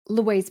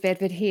Louise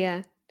Bedford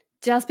here.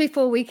 Just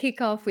before we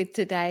kick off with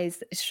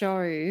today's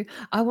show,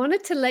 I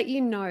wanted to let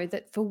you know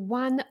that for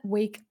 1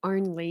 week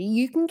only,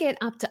 you can get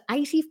up to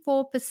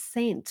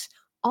 84%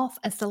 off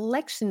a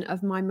selection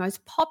of my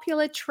most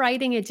popular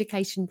trading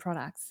education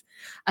products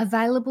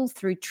available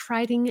through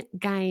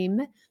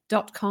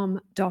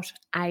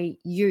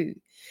tradinggame.com.au.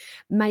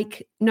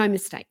 Make no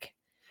mistake,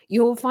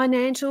 your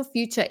financial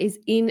future is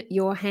in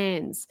your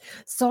hands.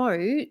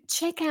 So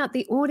check out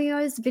the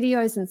audios,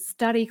 videos, and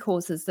study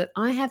courses that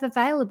I have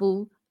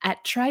available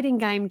at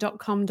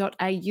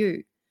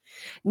tradinggame.com.au.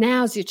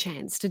 Now's your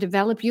chance to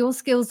develop your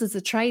skills as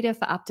a trader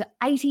for up to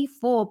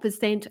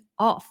 84%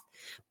 off,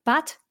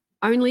 but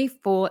only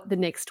for the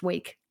next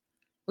week.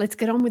 Let's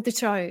get on with the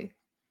show.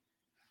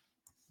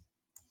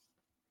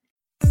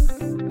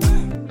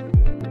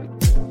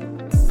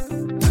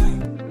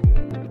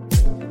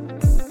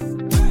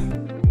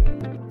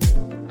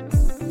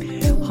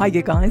 Hi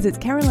you guys, it's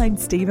Caroline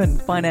Stephen,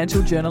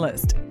 financial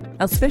journalist.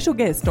 Our special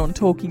guest on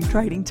Talking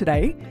Trading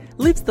today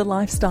lives the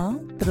lifestyle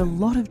that a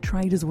lot of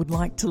traders would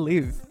like to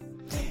live.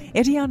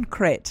 Etienne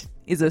Crete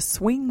is a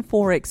swing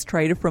Forex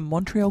trader from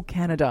Montreal,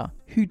 Canada,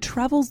 who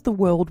travels the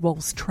world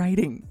whilst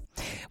trading.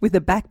 With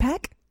a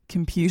backpack,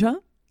 computer,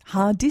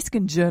 hard disk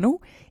and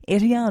journal,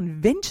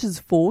 Etienne ventures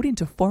forward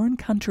into foreign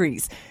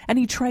countries and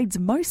he trades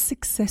most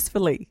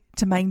successfully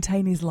to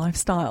maintain his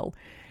lifestyle.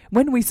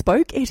 When we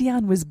spoke,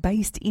 Etienne was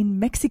based in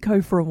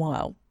Mexico for a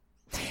while.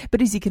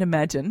 But as you can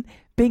imagine,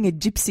 being a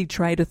gypsy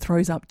trader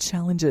throws up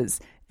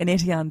challenges, and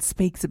Etienne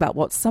speaks about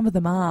what some of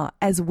them are,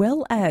 as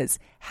well as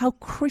how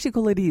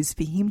critical it is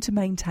for him to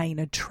maintain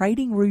a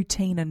trading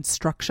routine and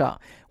structure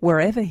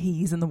wherever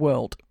he is in the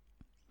world.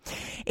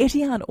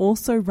 Etienne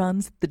also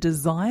runs the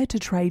Desire to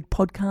Trade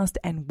podcast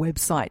and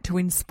website to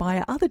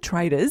inspire other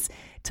traders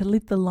to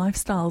live the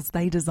lifestyles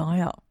they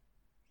desire.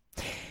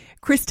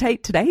 Chris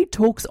Tate today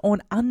talks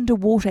on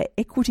underwater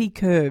equity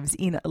curves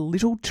in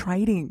little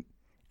trading.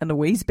 And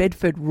Louise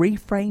Bedford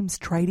reframes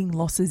trading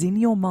losses in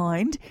your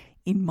mind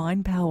in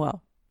Mind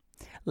Power.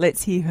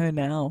 Let's hear her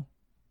now.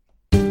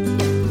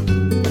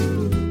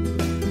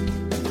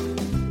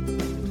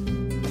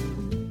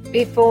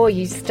 Before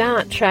you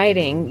start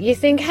trading, you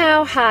think,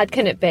 how hard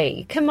can it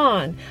be? Come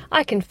on,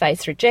 I can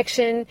face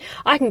rejection,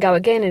 I can go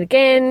again and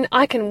again,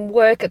 I can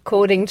work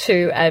according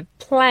to a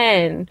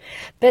plan.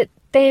 But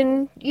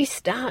then you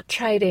start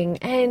trading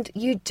and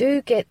you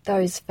do get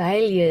those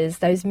failures,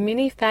 those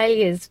mini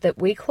failures that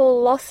we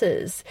call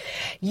losses.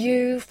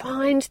 You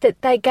find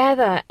that they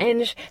gather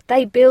and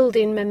they build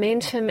in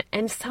momentum,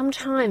 and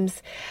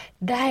sometimes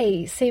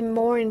they seem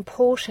more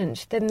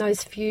important than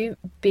those few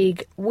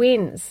big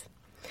wins.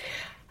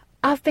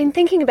 I've been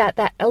thinking about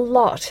that a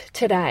lot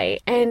today,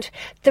 and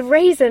the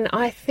reason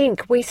I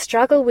think we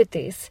struggle with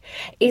this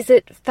is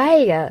that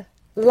failure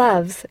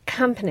loves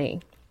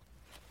company.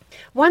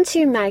 Once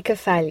you make a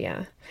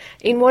failure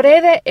in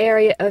whatever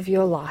area of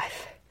your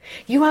life,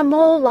 you are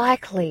more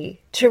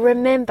likely to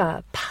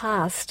remember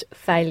past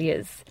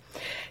failures.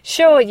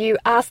 Sure, you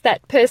asked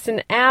that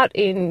person out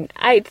in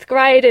 8th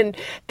grade and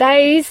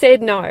they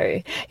said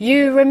no.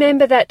 You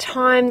remember that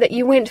time that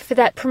you went for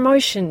that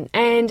promotion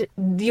and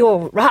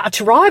your arch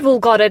rival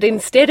got it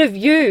instead of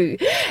you.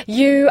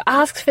 You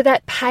asked for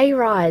that pay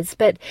rise,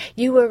 but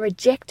you were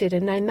rejected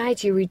and they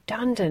made you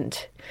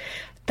redundant.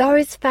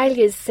 Those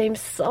failures seem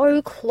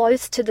so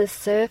close to the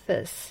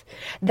surface.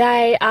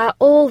 They are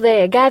all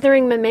there,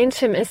 gathering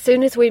momentum. As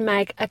soon as we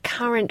make a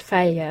current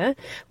failure,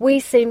 we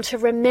seem to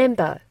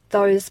remember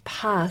those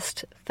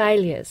past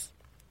failures.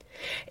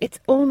 It's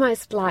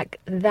almost like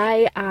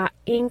they are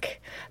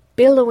ink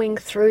billowing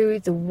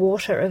through the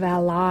water of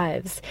our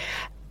lives,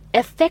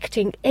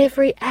 affecting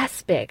every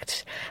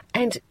aspect.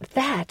 And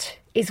that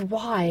is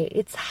why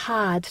it's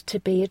hard to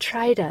be a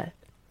trader.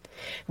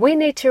 We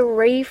need to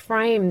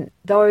reframe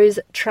those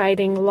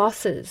trading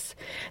losses.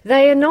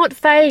 They are not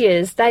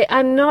failures. They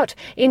are not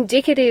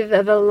indicative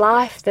of a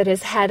life that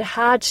has had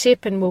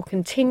hardship and will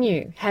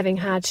continue having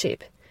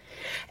hardship.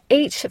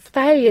 Each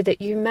failure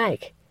that you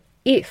make,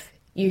 if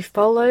you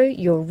follow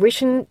your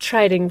written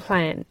trading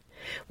plan,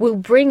 will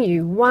bring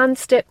you one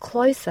step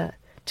closer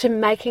to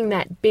making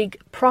that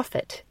big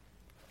profit.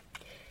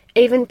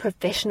 Even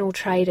professional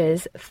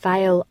traders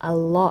fail a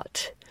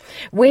lot.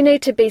 We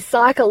need to be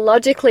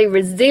psychologically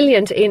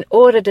resilient in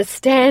order to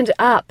stand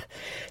up,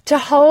 to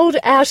hold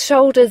our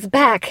shoulders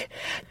back,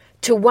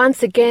 to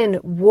once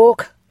again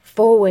walk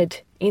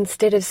forward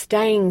instead of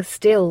staying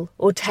still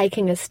or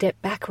taking a step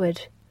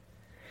backward.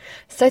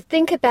 So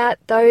think about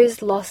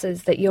those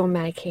losses that you're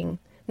making,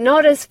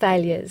 not as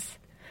failures,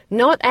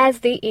 not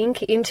as the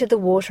ink into the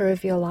water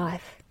of your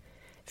life.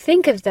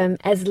 Think of them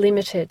as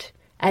limited,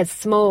 as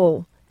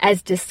small,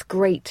 as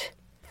discrete.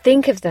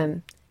 Think of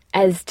them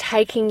as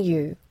taking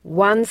you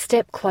one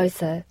step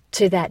closer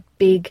to that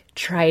big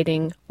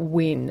trading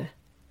win.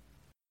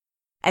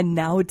 And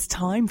now it's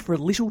time for a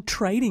little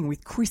trading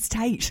with Chris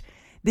Tate.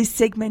 This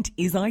segment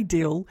is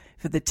ideal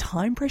for the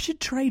time-pressured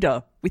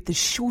trader with the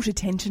short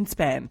attention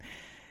span.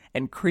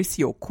 And Chris,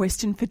 your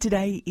question for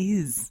today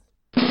is: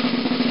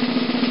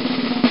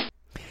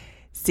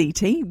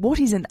 CT, what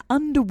is an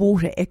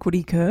underwater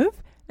equity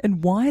curve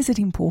and why is it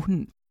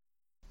important?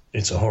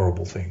 It's a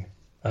horrible thing.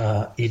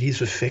 It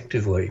is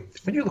effectively,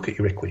 when you look at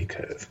your equity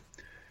curve,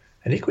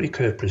 an equity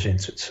curve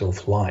presents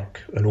itself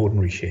like an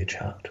ordinary share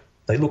chart.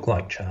 They look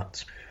like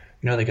charts.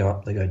 You know, they go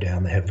up, they go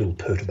down, they have little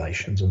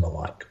perturbations and the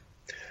like.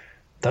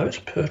 Those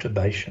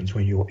perturbations,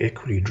 when your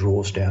equity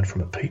draws down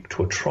from a peak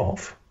to a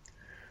trough,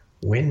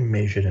 when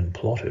measured and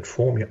plotted,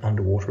 form your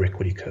underwater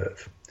equity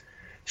curve.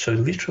 So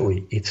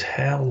literally, it's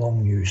how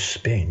long you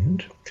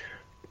spend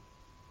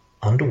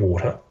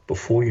underwater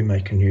before you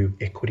make a new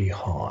equity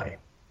high.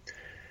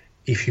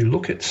 If you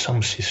look at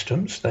some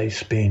systems, they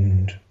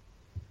spend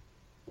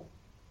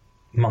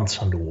months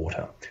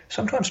underwater.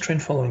 Sometimes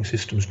trend following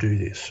systems do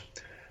this,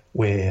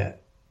 where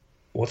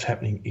what's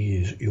happening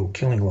is you're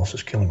killing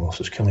losses,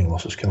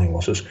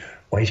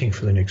 waiting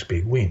for the next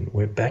big win.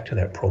 We're back to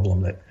that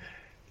problem that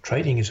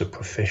trading is a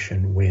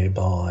profession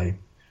whereby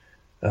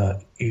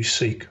you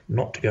seek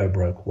not to go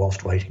broke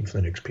whilst waiting for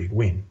the next big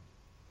win.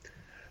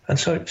 And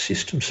so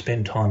systems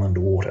spend time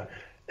underwater.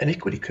 An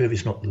equity curve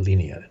is not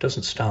linear. It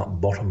doesn't start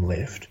bottom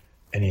left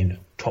and end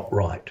top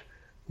right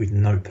with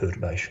no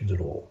perturbations at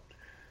all.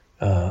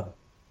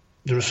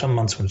 There are some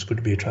months when it's good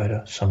to be a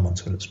trader, some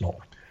months when it's not.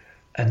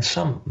 And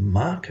some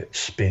markets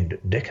spend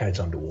decades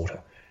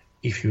underwater.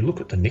 If you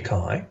look at the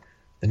Nikkei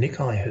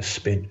has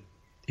spent,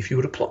 if you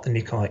were to plot the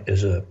Nikkei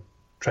as a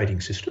trading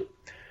system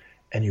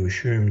and you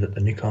assume that the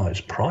Nikkei's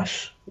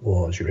price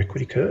was your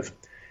equity curve,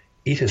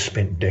 it has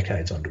spent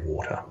decades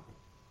underwater.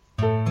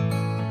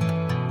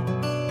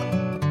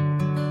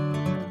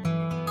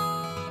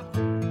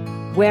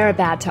 We're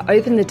about to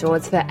open the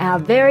doors for our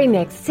very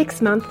next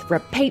 6-month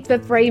Repeat for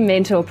Free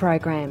mentor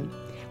program,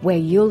 where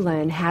you'll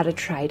learn how to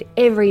trade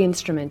every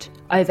instrument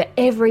over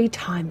every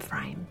time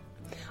frame.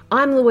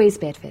 I'm Louise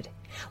Bedford.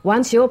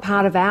 Once you're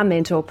part of our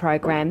mentor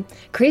program,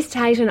 Chris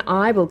Tate and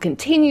I will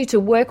continue to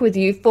work with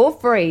you for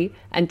free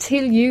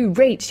until you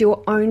reach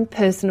your own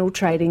personal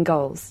trading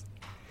goals.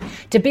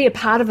 To be a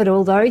part of it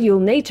all, though, you'll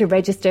need to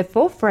register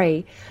for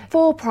free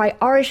for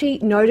priority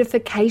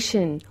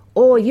notification,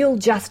 or you'll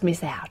just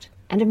miss out.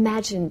 And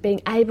imagine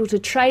being able to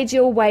trade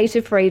your way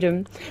to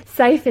freedom,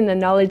 safe in the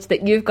knowledge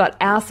that you've got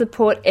our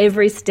support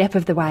every step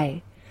of the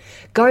way.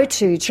 Go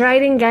to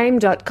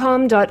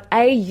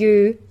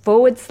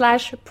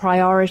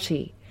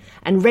tradinggame.com.au/priority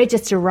and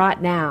register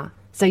right now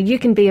so you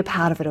can be a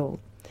part of it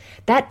all.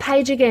 That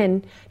page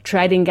again,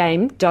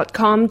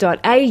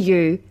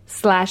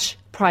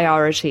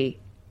 tradinggame.com.au/priority.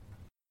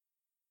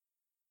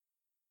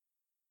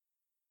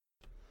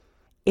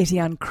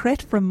 Etienne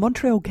Crete from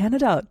Montreal,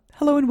 Canada.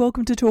 Hello and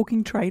welcome to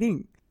Talking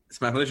Trading.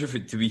 It's my pleasure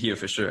to be here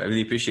for sure. I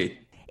really appreciate it.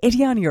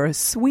 Etienne, you're a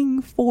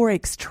swing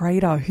Forex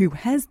trader who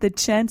has the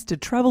chance to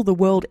travel the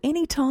world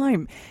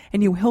anytime,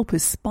 and you'll help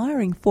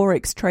aspiring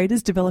Forex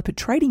traders develop a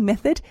trading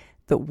method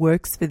that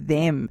works for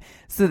them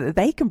so that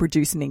they can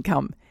produce an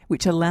income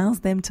which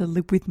allows them to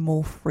live with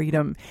more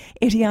freedom.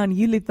 Etienne,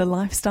 you live the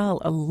lifestyle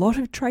a lot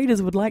of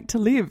traders would like to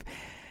live.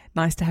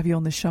 Nice to have you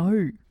on the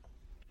show.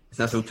 It's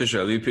an absolute pleasure.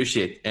 I really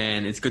appreciate it.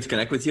 And it's good to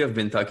connect with you. I've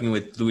been talking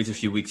with Louise a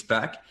few weeks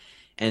back,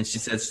 and she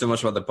said so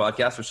much about the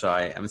podcast, which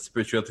I am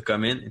super thrilled to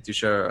come in and to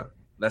share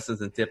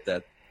lessons and tips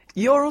that.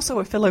 You're also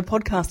a fellow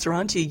podcaster,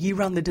 aren't you? You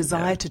run the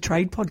Desire to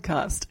Trade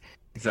podcast.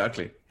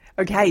 Exactly.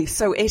 Okay,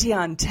 so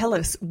Etienne, tell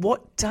us,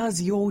 what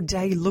does your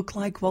day look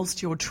like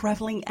whilst you're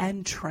traveling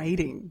and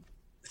trading?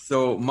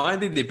 So my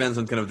day depends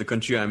on kind of the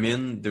country I'm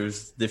in.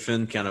 There's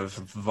different kind of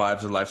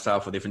vibes and lifestyle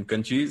for different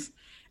countries.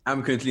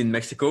 I'm currently in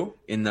Mexico,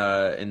 in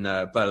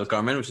Playa del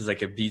Carmen, which is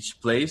like a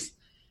beach place.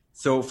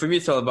 So for me,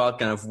 it's all about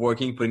kind of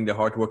working, putting the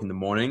hard work in the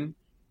morning.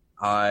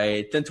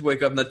 I tend to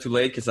wake up not too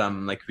late because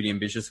I'm like really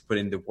ambitious to put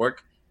in the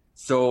work.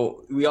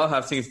 So we all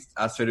have things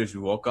as traders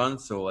we work on.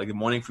 So like the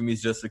morning for me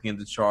is just looking at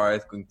the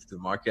chart, going to the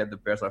market, the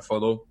pairs I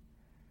follow,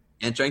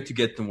 and trying to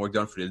get some work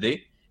done for the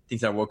day.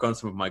 Things I work on,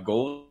 some of my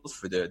goals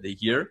for the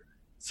year.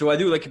 So I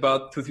do like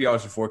about 2-3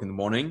 hours of work in the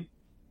morning.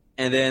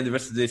 And then the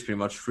rest of the day is pretty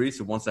much free.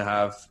 So once I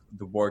have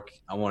the work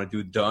I want to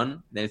do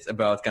done, then it's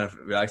about kind of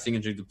relaxing,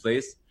 enjoying the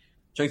place,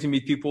 trying to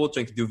meet people,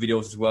 trying to do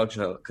videos as well,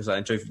 because I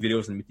enjoy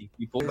videos and meeting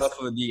people.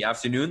 For the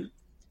afternoon.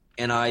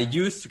 And I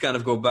used to kind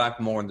of go back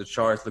more on the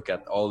charts, look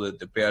at all the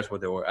pairs where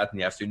they were at in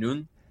the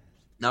afternoon.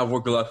 Now I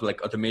work a lot with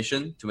like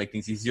automation to make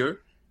things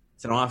easier.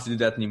 So I don't have to do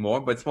that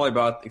anymore. But it's more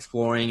about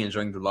exploring,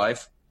 enjoying the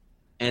life.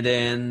 And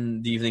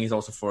then the evening is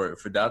also for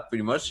that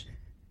pretty much.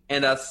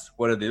 And that's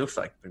what it looks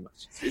like, pretty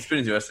much. It's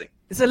pretty interesting.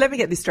 So let me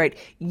get this straight.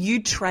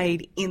 You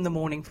trade in the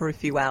morning for a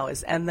few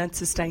hours, and that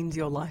sustains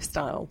your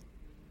lifestyle.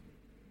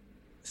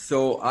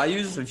 So I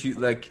use a few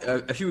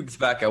weeks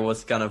back, I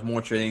was kind of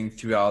more trading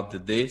throughout the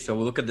day. So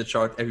we'll look at the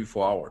chart every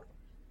 4 hours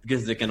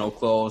because they can all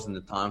close and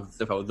the times and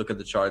stuff. I would look at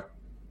the chart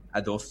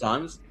at those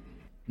times.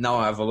 Now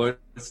I have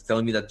alerts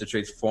telling me that the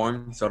trade's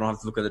formed, so I don't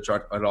have to look at the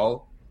chart at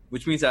all,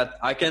 which means that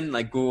I can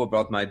like go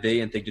about my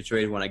day and take the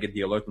trade when I get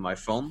the alert on my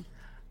phone,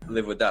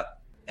 live with that.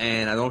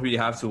 And I don't really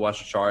have to watch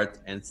the chart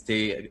and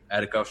stay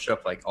at a coffee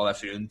shop like all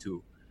afternoon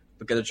to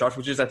look at the chart,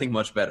 which is, I think,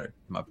 much better.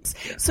 Yeah.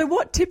 So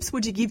what tips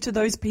would you give to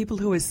those people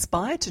who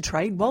aspire to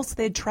trade whilst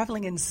they're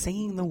travelling and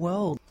seeing the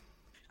world?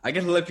 I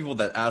get a lot of people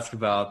that ask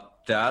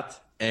about that,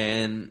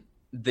 and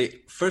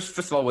they first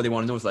of all, what they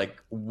want to know is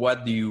like, what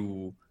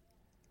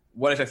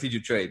exactly do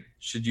you trade?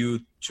 Should you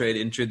trade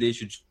intraday?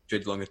 Should you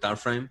trade longer time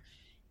frame?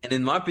 And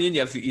in my opinion, you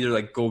have to either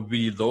like go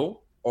really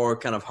low or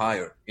kind of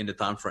higher in the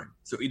time frame.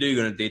 So either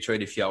you're going to day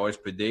trade a few hours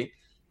per day,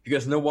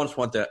 because no one's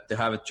want to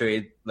have a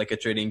trade like a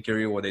trading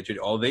career where they trade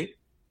all day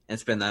and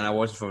spend 9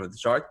 hours in front of the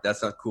chart.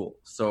 That's not cool.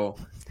 So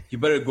you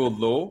better go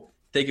low,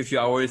 take a few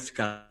hours to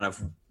kind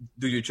of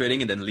do your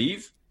trading and then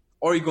leave.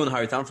 Or you go in a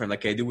higher time frame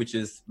like I do, which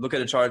is look at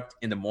the chart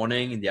in the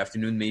morning, in the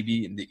afternoon,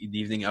 maybe in the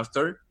evening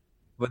after,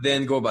 but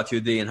then go about your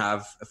day and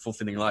have a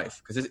fulfilling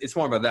life. Because it's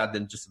more about that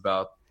than just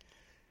about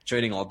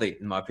trading all day,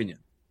 in my opinion.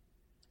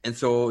 And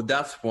so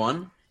that's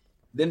one.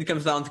 Then it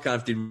comes down to kind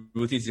of the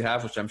routines you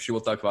have, which I'm sure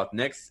we'll talk about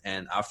next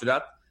and after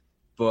that.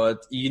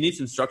 But you need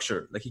some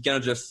structure. Like you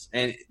cannot just,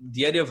 and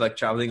the idea of like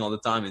traveling all the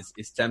time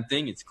is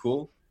tempting. It's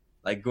cool.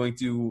 Like going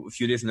to a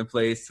few days in a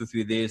place,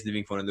 2-3 days,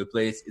 leaving for another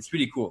place. It's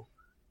really cool.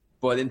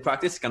 But in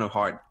practice, it's kind of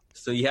hard.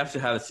 So you have to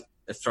have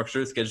a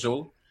structure,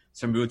 schedule,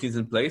 some routines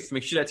in place to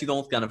make sure that you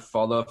don't kind of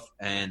fall off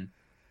and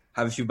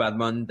have a few bad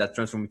months that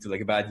transform into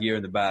like a bad year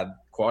and a bad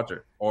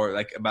quarter or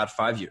like a bad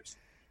 5 years.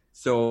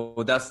 So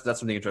that's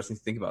something interesting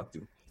to think about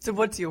too. So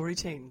what's your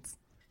routines?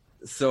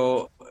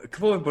 So a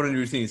couple of important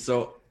routines.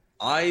 So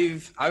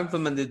I've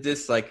implemented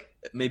this like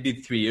maybe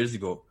 3 years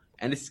ago,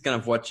 and this is kind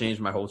of what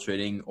changed my whole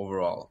trading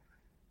overall.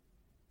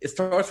 It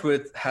starts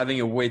with having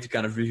a way to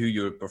kind of review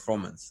your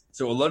performance.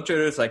 So a lot of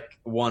traders like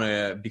want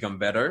to become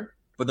better,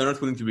 but they're not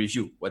willing to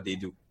review what they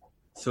do.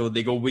 So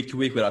they go week to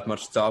week without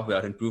much stuff,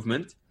 without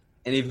improvement.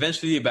 And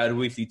eventually a bad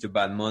week leads to a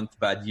bad month,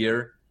 bad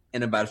year,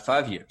 and a bad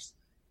 5 years.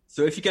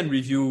 So if you can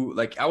review,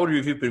 like I would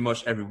review pretty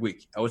much every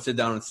week. I would sit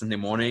down on Sunday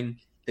morning,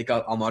 take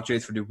out all my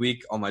trades for the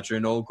week, all my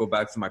journal, go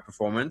back to my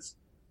performance,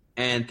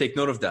 and take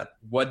note of that.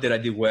 What did I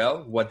do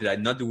well? What did I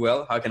not do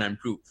well? How can I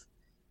improve?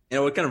 And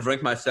I would kind of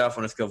rank myself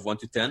on a scale of 1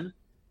 to 10.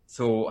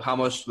 So how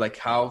much, like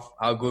how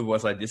good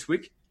was I this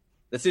week?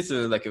 Let's say it's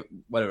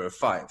a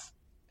 5.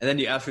 And then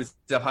you ask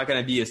yourself, how can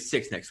I be a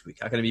 6 next week?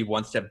 How can I be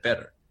one step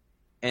better?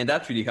 And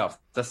that really helps.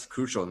 That's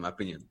crucial in my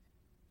opinion.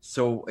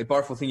 So a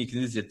powerful thing you can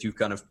do is that you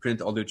kind of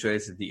print all your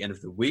trades at the end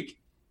of the week,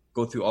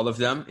 go through all of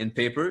them in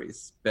paper.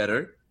 It's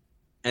better.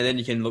 And then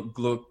you can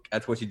look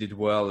at what you did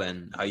well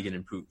and how you can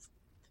improve.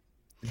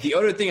 The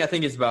other thing I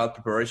think is about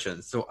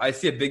preparation. So I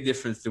see a big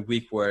difference the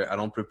week where I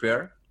don't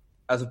prepare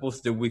as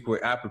opposed to the week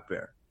where I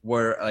prepare.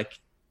 Where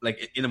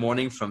like in the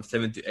morning from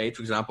 7 to 8,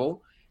 for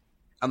example,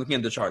 I'm looking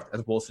at the chart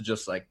as opposed to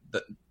just like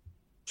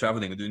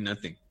traveling or doing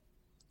nothing.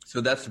 So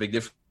that's a big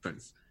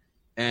difference.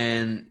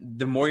 And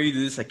the more you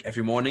do this like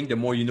every morning, the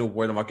more you know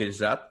where the market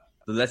is at,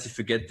 the less you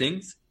forget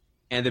things,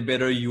 and the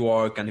better you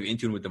are kind of in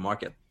tune with the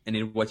market and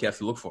in what you have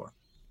to look for.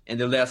 And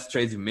the less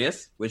trades you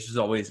miss, which is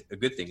always a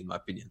good thing in my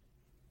opinion.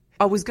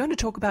 I was going to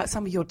talk about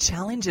some of your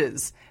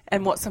challenges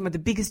and what some of the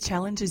biggest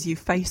challenges you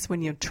face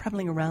when you're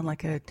traveling around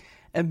like a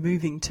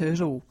moving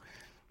turtle.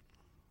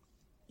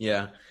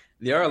 Yeah,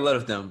 there are a lot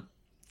of them.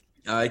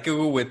 I could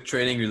go with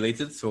trading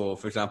related. So,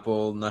 for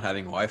example, not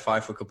having Wi-Fi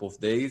for a couple of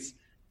days,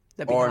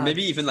 or hard.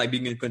 maybe even like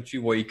being in a country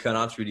where you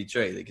cannot really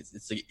trade. Like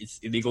it's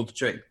illegal to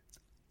trade.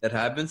 That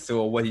happens.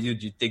 So, what do you do?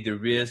 Do you take the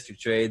risk to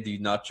trade? Do you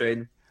not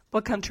trade?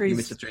 What countries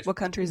is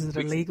it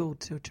illegal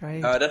to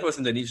trade? That was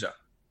Indonesia.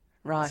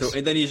 Right. So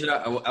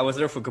Indonesia, I was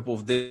there for a couple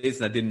of days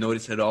and I didn't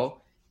notice at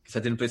all because I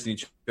didn't place any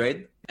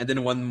trade. And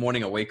then one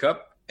morning I wake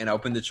up and I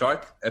open the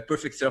chart, a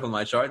perfect setup on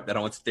my chart that I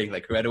want to take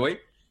like right away.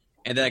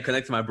 And then I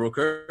connect to my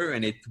broker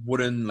and it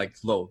wouldn't like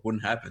flow,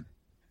 wouldn't happen.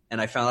 And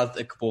I found out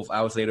a couple of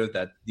hours later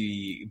that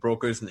the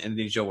brokers in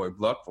Indonesia were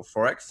blocked for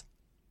Forex.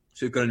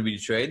 So you couldn't really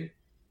trade.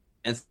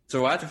 And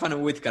so I had to find a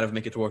way to kind of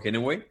make it work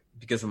anyway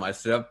because of my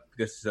setup,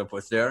 because the setup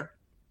was there.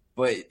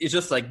 But it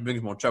just like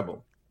brings more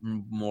trouble,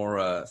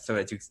 more stuff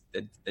that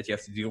you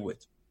have to deal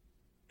with.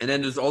 And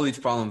then there's all these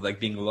problems like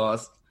being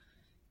lost.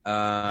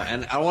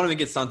 And I don't want to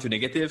make it sound too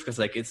negative because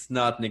like it's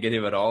not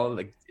negative at all.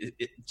 Like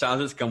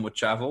challenges come with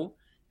travel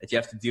that you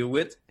have to deal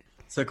with.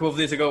 So a couple of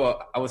days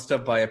ago, I was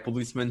stopped by a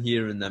policeman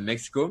here in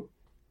Mexico.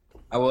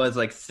 I was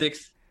like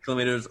 6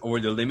 kilometers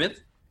over the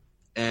limit,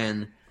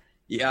 and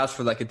he asked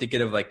for like a ticket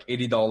of like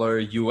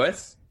 $80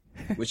 US,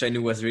 which I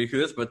knew was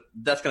ridiculous, but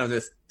that's kind of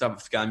the type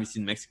of scam you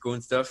see in Mexico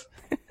and stuff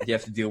that you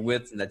have to deal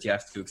with and that you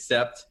have to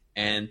accept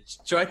and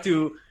try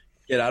to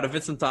get out of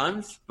it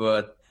sometimes,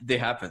 but they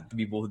happen to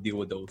be able to deal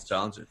with those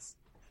challenges.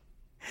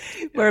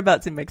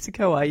 Whereabouts in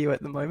Mexico are you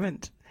at the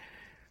moment?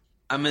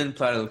 I'm in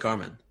Playa del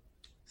Carmen.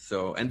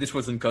 So, and this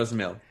was in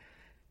Cozumel,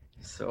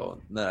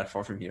 so not that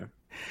far from here.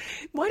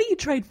 Why do you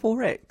trade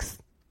Forex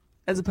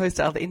as opposed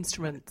to other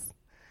instruments?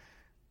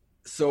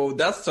 So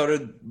that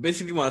started,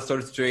 basically when I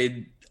started to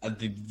trade at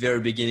the very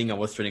beginning, I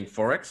was trading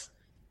Forex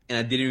and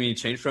I didn't really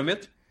change from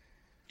it.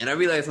 And I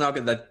realized now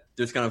that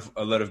there's kind of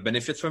a lot of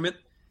benefits from it.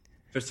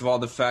 First of all,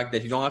 the fact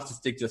that you don't have to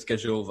stick to a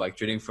schedule of like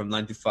trading from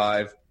 9 to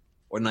 5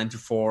 or 9 to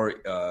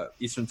 4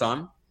 Eastern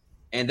time.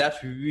 And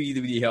that really,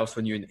 really helps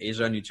when you're in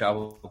Asia and you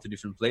travel to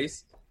different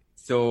places.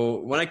 So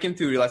when I came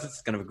to realize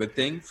it's kind of a good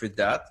thing for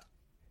that.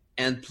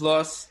 And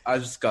plus, I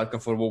just got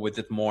comfortable with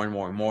it more and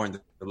more and more in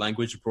the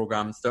language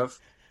program and stuff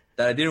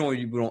that I didn't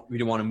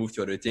really want to move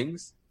to other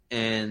things.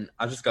 And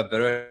I just got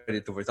better at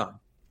it over time.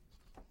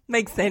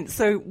 Makes sense.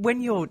 So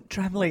when you're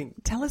traveling,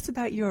 tell us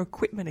about your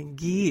equipment and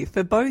gear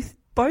for both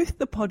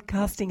the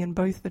podcasting and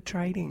both the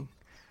trading.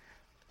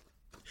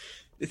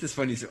 This is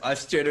funny. So I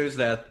have traders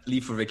that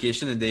leave for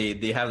vacation and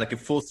they have like a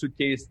full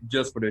suitcase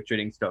just for their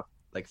trading stuff,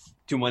 like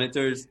 2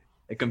 monitors,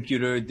 a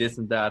computer, this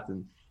and that.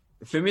 And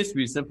for me, it's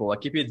really simple. I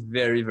keep it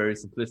very, very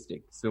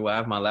simplistic. So I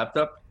have my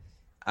laptop.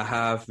 I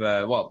have,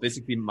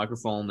 basically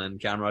microphone and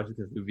camera to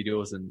do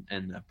videos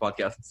and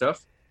podcasts and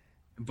stuff.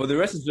 But the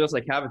rest is just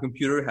like have a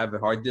computer, have a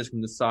hard disk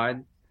on the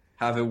side,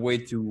 have a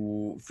way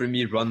for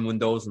me, run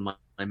Windows on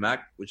my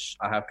Mac, which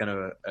I have kind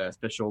of a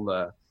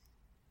special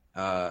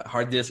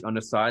hard disk on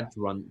the side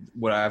to run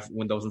where I have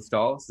Windows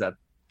installed. So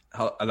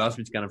that allows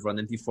me to kind of run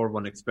NT4,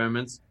 run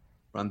experiments,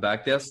 run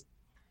backtests.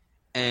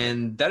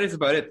 And that is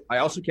about it. I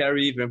also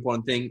carry, very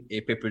important thing,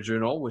 a paper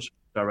journal, which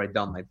I write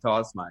down my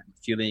thoughts, my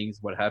feelings,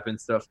 what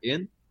happened, stuff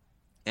in,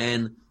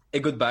 and a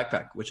good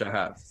backpack, which I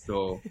have.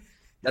 So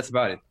that's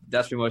about it.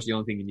 That's pretty much the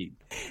only thing you need.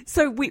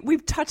 So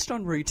we've touched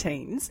on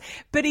routines,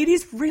 but it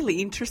is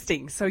really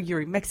interesting. So you're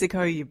in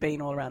Mexico, you've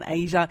been all around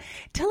Asia.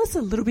 Tell us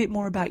a little bit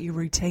more about your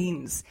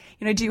routines.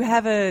 Do you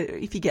have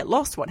if you get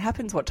lost, what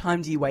happens? What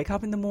time do you wake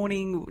up in the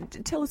morning?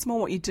 Tell us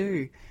more what you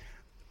do.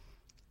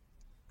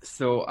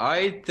 So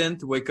I tend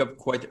to wake up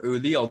quite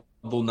early,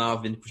 although now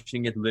I've been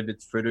pushing it a little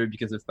bit further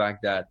because of the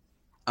fact that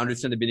I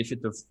understand the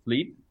benefit of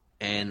sleep.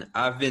 And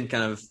I've been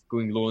kind of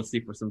going low on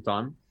sleep for some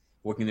time,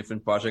 working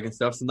different projects and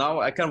stuff. So now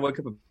I kind of wake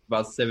up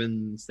about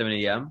 7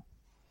 a.m.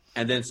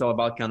 And then it's all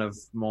about kind of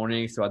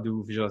morning. So I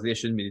do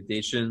visualization,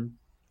 meditation,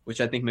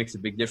 which I think makes a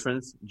big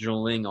difference.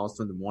 Journaling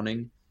also in the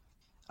morning.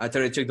 I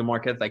try to check the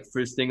market like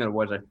first thing,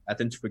 otherwise I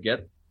tend to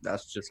forget.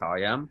 That's just how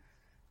I am.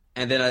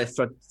 And then I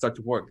start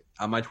to work.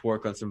 I might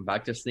work on some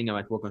backtesting. I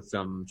might work on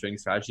some trading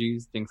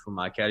strategies, things from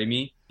my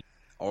academy,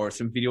 or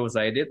some videos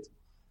I edit.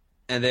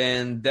 And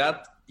then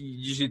that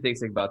usually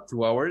takes like about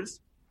 2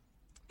 hours.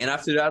 And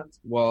after that,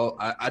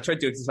 I try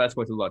to exercise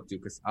quite a lot too,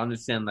 because I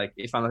understand like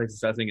if I'm not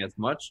exercising as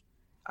much,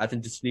 I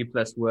tend to sleep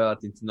less well. I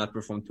tend to not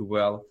perform too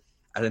well.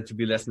 I tend to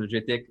be less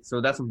energetic.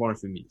 So that's important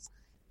for me.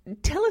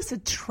 Tell us a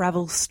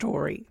travel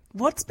story.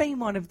 What's been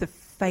one of the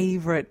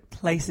favourite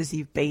places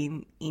you've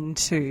been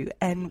into,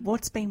 and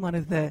what's been one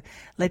of the,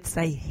 let's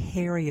say,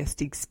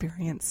 hairiest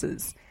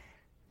experiences?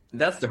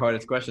 That's the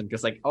hardest question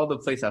because like all the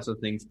places have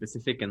something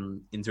specific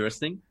and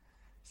interesting.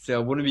 So I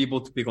wouldn't be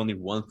able to pick only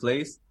one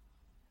place.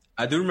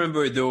 I do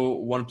remember though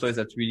one place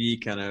that really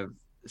kind of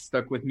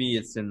stuck with me.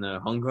 It's in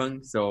Hong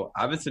Kong. So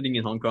I've been studying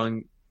in Hong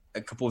Kong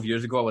a couple of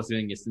years ago. I was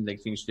doing a student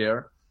exchange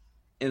there.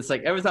 And it's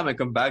like every time I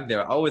come back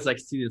there, I always like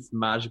see this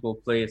magical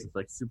place. It's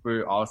like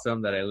super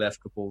awesome that I left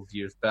a couple of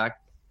years back.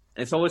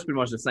 And it's always pretty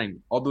much the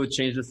same, although it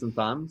changes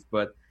sometimes,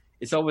 but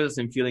it's always the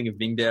same feeling of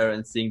being there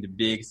and seeing the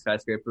big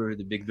skyscraper,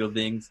 the big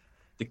buildings,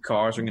 the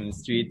cars running in the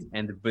street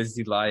and the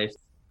busy life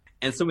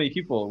and so many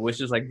people, which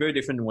is like very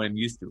different than what I'm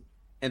used to.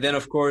 And then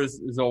of course,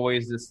 there's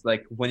always this,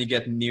 like when you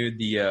get near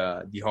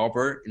the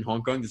harbor in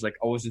Hong Kong, there's like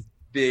always this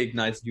big,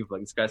 nice view of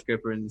like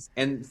skyscraper.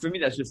 And for me,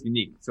 that's just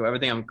unique. So every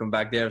time I come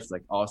back there, it's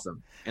like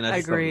awesome. And I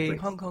agree.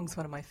 Hong Kong's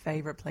one of my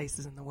favorite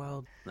places in the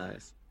world.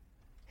 Nice.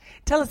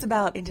 Tell us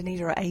about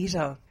Indonesia or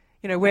Asia.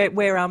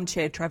 We're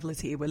armchair travelers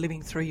here. We're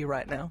living through you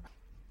right now.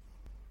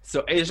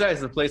 So Asia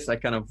is a place I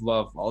kind of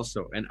love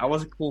also. And I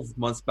was a couple of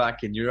months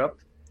back in Europe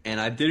and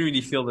I didn't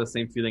really feel the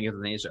same feeling as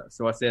in Asia.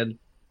 So I said,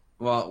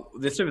 well,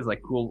 this trip is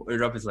like cool.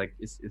 Europe is like,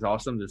 it's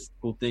awesome. There's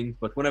cool things.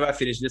 But whenever I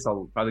finish this,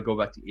 I'll probably go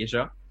back to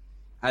Asia.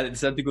 I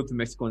decided to go to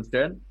Mexico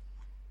instead.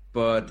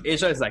 But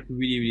Asia is like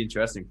really, really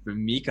interesting. For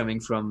me, coming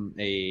from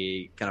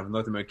a kind of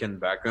North American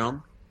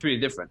background, it's really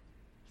different.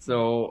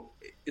 So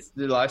it's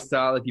the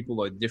lifestyle that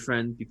people are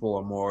different. People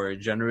are more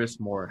generous,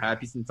 more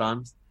happy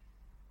sometimes.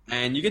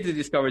 And you get to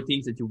discover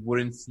things that you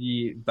wouldn't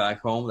see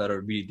back home that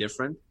are really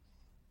different.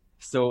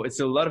 So it's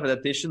a lot of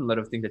adaptation, a lot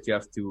of things that you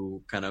have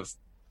to kind of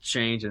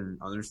change and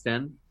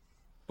understand.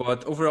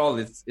 But overall,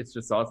 it's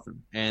just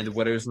awesome. And the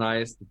weather is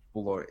nice. The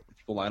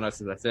people are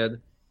nice, as I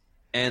said.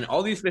 And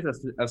all these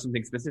places have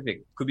something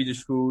specific. Could be the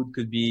food,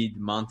 could be the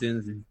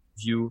mountains, the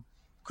view,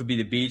 could be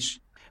the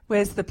beach.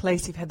 Where's the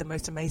place you've had the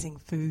most amazing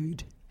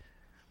food?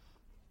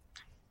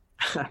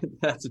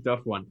 That's a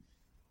tough one.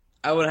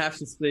 I would have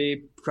to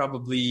say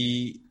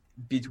probably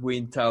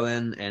between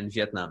Thailand and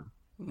Vietnam,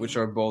 which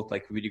are both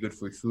like really good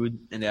for food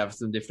and they have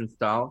some different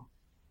style.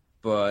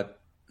 But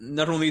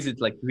not only is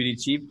it like really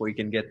cheap where you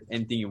can get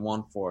anything you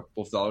want for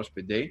 $12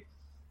 per day,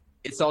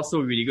 it's also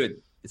really good.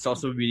 It's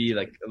also really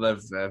like a lot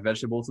of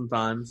vegetables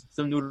sometimes,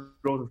 some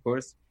noodles, of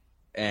course,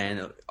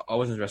 and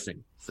always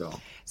interesting.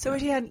 So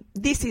Etienne,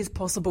 this is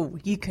possible.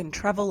 You can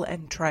travel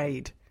and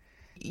trade.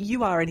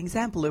 You are an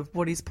example of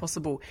what is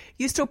possible.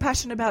 You're still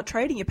passionate about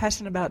trading. You're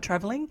passionate about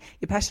traveling.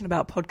 You're passionate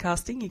about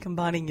podcasting. You're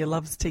combining your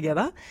loves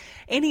together.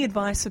 Any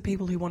advice for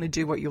people who want to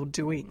do what you're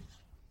doing?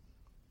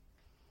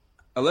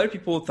 a lot of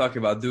people talk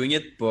about doing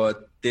it,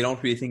 but they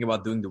don't really think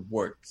about doing the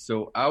work.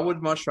 So I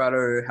would much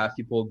rather have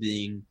people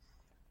being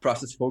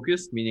process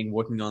focused, meaning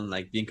working on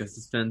like being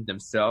consistent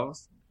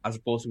themselves, as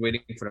opposed to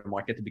waiting for the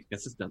market to be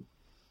consistent,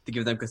 to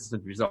give them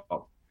consistent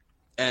result.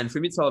 And for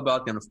me, it's all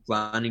about kind of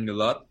planning a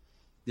lot,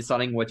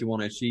 deciding what you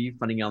want to achieve,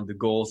 finding out the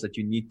goals that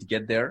you need to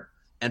get there,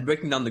 and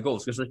breaking down the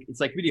goals. Because it's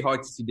like really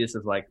hard to see this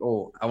as like,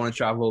 oh, I want to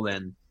travel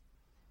and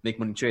make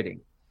money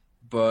trading.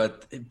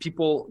 But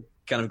people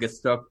kind of get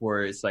stuck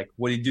where it's like,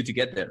 what do you do to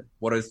get there?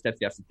 What are the steps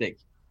you have to take?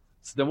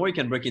 So the more you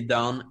can break it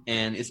down,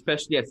 and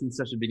especially I've seen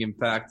such a big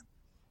impact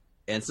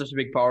and such a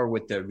big power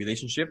with the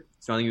relationship,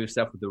 surrounding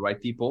yourself with the right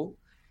people.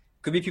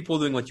 Could be people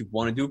doing what you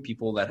want to do,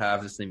 people that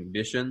have the same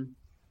ambition,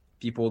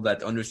 people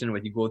that understand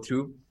what you go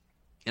through.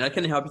 And that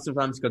can help you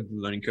sometimes cut the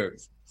learning curve.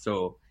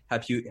 So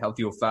help you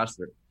go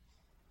faster.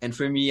 And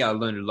for me, I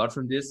learned a lot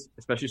from this,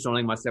 especially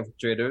surrounding myself with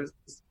traders.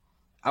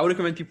 I would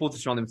recommend people to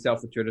surround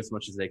themselves with traders as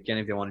much as they can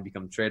if they want to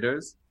become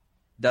traders.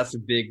 That's a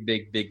big,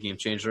 big, big game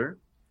changer.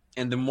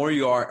 And the more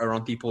you are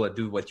around people that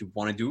do what you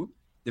want to do,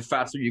 the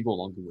faster you go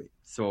along the way.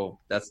 So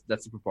that's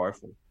super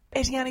powerful.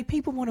 Etienne, if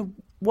people want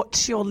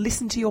to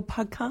listen to your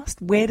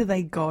podcast, where do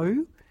they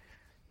go?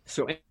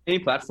 So any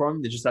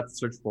platform, they just have to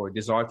search for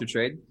Desire to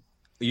Trade.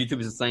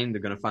 YouTube is the same.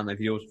 They're going to find my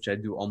videos, which I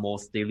do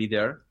almost daily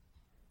there.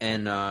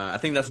 And I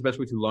think that's the best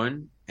way to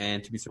learn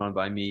and to be surrounded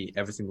by me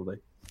every single day.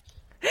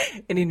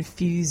 And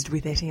infused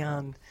with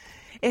Etienne.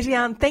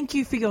 Etienne, thank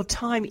you for your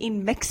time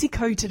in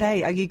Mexico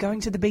today. Are you going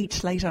to the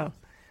beach later?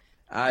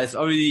 It's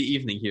already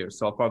evening here,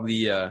 so I'll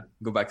probably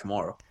go back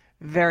tomorrow.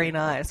 Very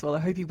nice. Well, I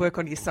hope you work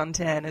on your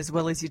suntan as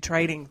well as your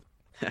trading.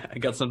 I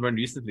got sunburned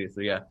recently,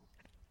 so yeah,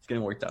 it's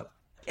getting worked out.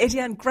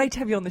 Etienne, great to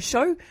have you on the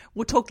show.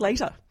 We'll talk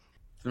later.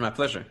 It's been my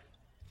pleasure.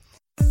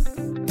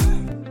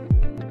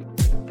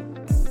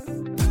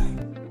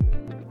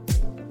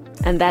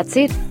 And that's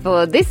it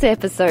for this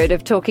episode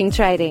of Talking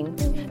Trading.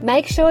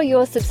 Make sure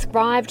you're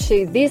subscribed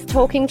to this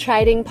Talking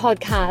Trading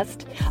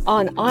podcast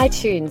on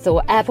iTunes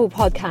or Apple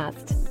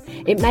Podcast.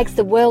 It makes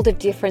a world of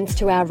difference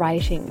to our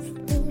ratings.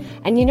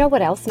 And you know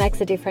what else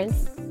makes a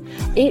difference?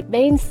 It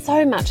means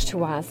so much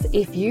to us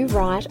if you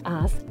write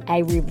us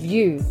a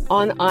review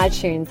on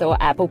iTunes or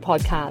Apple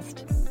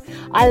Podcast.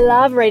 I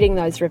love reading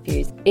those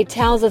reviews. It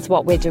tells us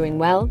what we're doing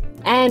well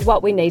and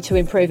what we need to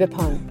improve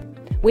upon.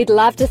 We'd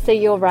love to see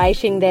your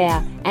rating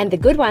there, and the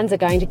good ones are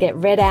going to get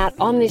read out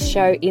on this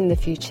show in the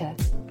future.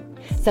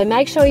 So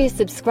make sure you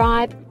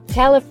subscribe,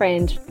 tell a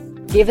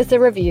friend, give us a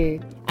review,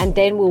 and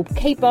then we'll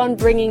keep on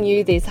bringing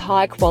you this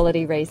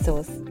high-quality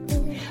resource.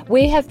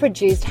 We have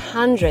produced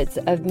hundreds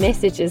of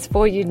messages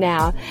for you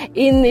now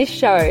in this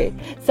show,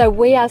 so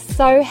we are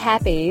so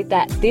happy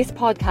that this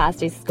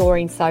podcast is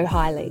scoring so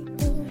highly.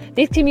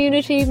 This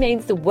community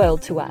means the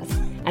world to us,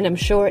 and I'm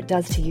sure it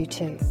does to you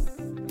too.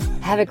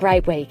 Have a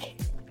great week.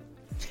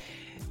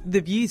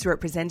 The views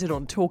represented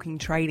on Talking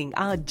Trading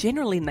are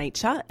general in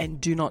nature and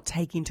do not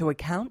take into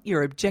account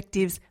your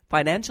objectives,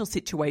 financial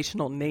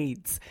situation or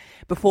needs.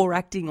 Before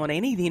acting on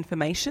any of the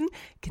information,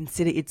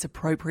 consider its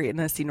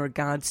appropriateness in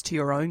regards to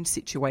your own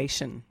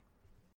situation.